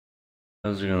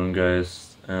How's it going,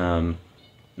 guys? Now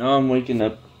I'm waking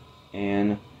up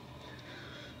and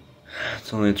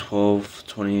it's only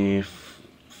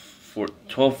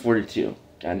 12:42.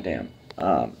 Goddamn.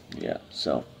 Yeah,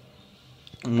 so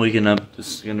I'm waking up.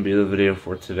 This is gonna be the video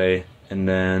for today, and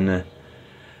then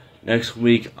next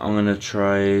week I'm gonna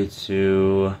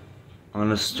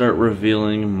start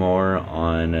revealing more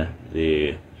on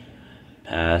the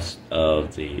past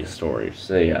of the story.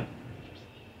 So yeah.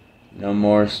 No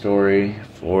more story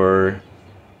for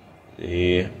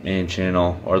the main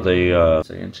channel, or the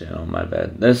second channel, my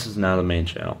bad. This is now the main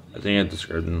channel. I think I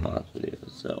described in the last video,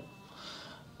 so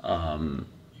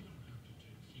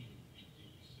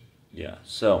yeah,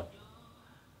 so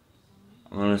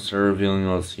I'm gonna start revealing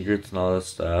all the secrets and all that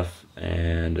stuff,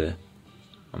 and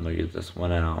I'm gonna get this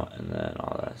one out and then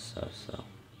all that stuff, so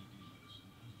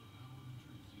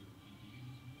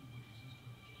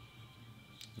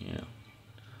yeah.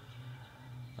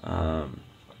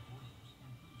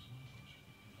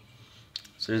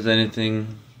 So if there's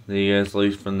anything that you guys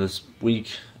liked from this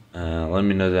week, let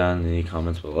me know down in the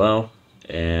comments below.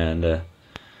 And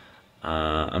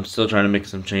I'm still trying to make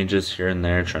some changes here and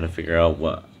there, trying to figure out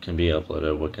what can be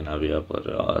uploaded, what cannot be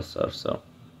uploaded, all that stuff. So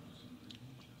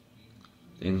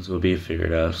things will be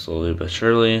figured out slowly but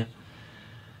surely.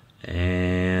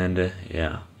 And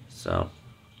yeah, so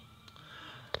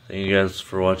thank you guys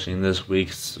for watching this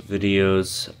week's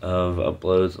videos of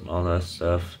uploads and all that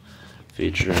stuff,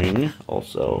 featuring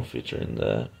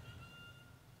the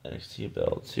NXT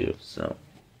belt too. So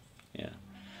yeah,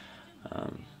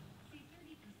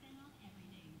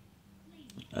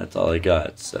 that's all I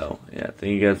got. So yeah,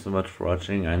 thank you guys so much for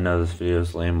watching. I know this video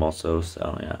is lame also,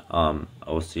 so yeah, I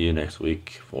will see you next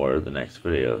week for the next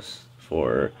videos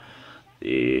for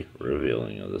the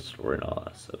revealing of the story and all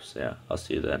that stuff. So yeah, I'll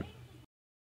see you then.